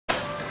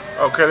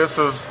Okay, this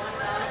is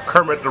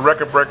Kermit the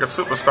Record Breaker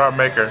Superstar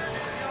Maker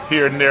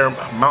here near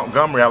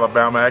Montgomery,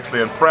 Alabama,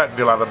 actually in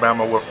Prattville,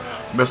 Alabama, with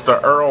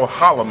Mr. Errol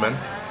Holloman.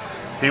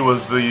 He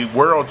was the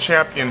world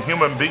champion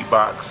human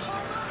beatbox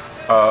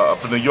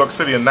up in New York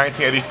City in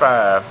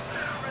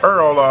 1985.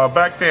 Errol,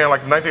 back then,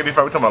 like in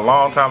 1985, we're talking about a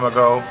long time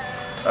ago.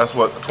 That's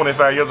what,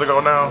 25 years ago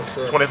now?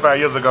 Yes, 25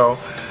 years ago.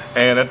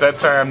 And at that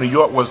time, New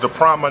York was the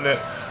prominent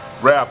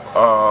rap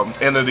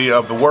entity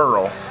of the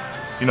world.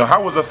 You know,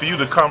 how was it for you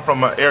to come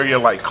from an area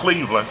like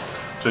Cleveland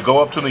to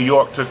go up to New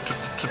York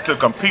to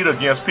compete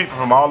against people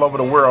from all over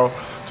the world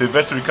to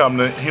eventually become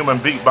the human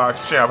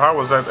beatbox champ? How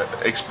was that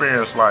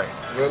experience like?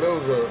 Well, it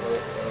was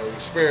an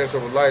experience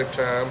of a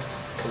lifetime.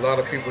 A lot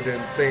of people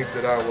didn't think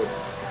that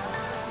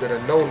that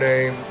a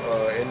no-name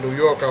in New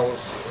York, I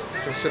was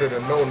considered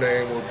a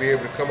no-name, would be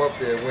able to come up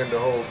there and win the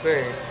whole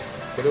thing.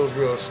 But it was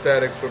real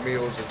ecstatic for me.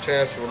 It was a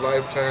chance of a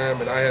lifetime,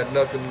 and I had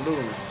nothing to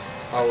lose.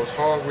 I was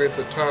hungry at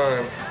the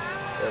time,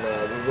 and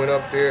we went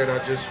up there, and I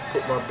just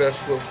put my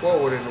best foot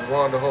forward and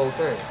won the whole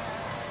thing.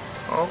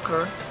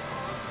 Okay.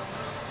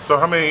 So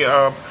how many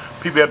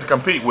people you had to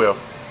compete with?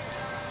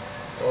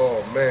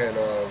 Oh man,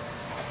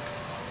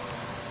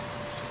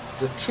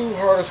 the two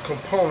hardest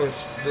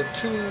components, the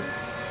two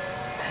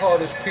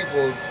hardest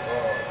people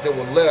that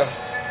were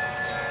left,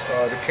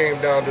 that came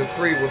down to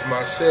three, was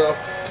myself,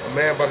 a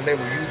man by the name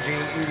of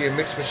Eugene Edie, and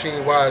Mixed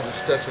Machine Wise and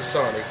Stetson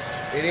Sonic.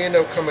 It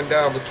ended up coming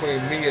down between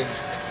me and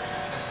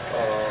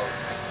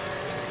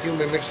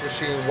Human Mixed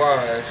Machine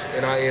Wise,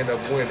 and I ended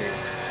up winning.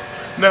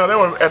 Now,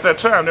 at that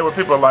time, there were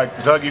people like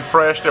Dougie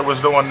Fresh that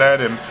was doing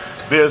that, and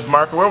Biz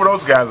Marker. Where were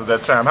those guys at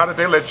that time? How did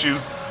they let you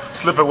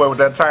slip away with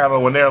that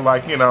title when they're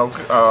like, you know?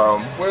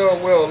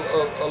 Well,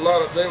 a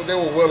lot of they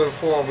were well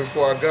informed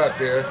before I got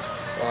there.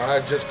 I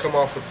had just come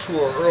off a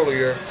tour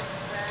earlier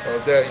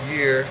that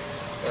year.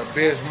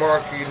 Biz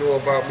Markie knew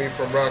about me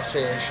from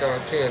Roxanne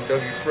Shante, and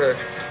Dougie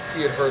Fresh,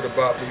 he had heard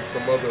about me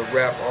from other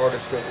rap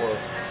artists that were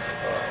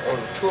on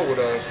the tour with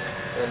us,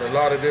 and a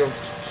lot of them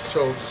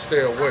chose to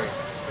stay away.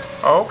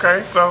 Oh,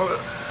 okay, so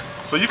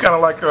you kind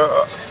of like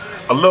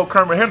a little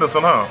Kermit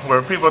Henderson, huh?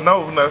 Where people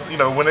know that, you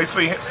know, when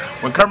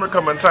Kermit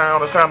come in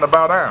town, it's time to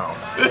bow down.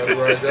 That's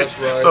right. That's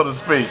right. So to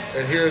speak.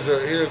 And here's a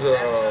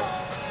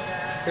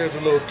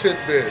little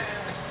tidbit.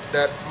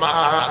 That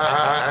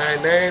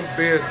my name,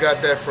 Biz got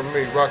that from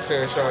me.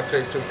 Roxanne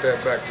Shante took that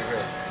back to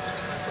him.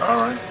 All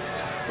right.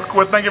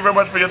 Well, thank you very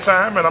much for your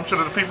time, and I'm sure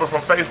that the people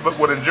from Facebook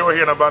would enjoy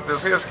hearing about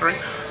this history,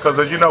 because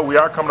as you know, we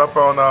are coming up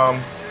on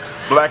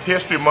Black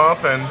History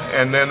Month,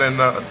 and then in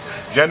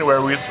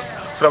January we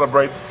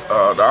celebrate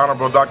the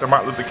Honorable Dr.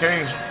 Martin Luther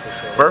King's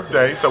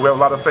birthday. So we have a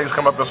lot of things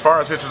come up as far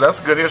as history. That's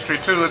good history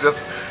too,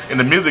 just in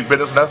the music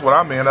business, and that's what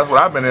I'm in. That's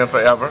what I've been in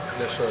forever.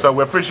 Yes, sir. So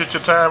we appreciate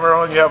your time,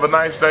 Errol, and you have a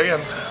nice day,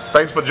 and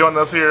thanks for joining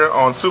us here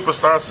on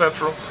Superstar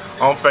Central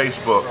on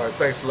Facebook. All right,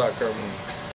 thanks a lot, Kermit.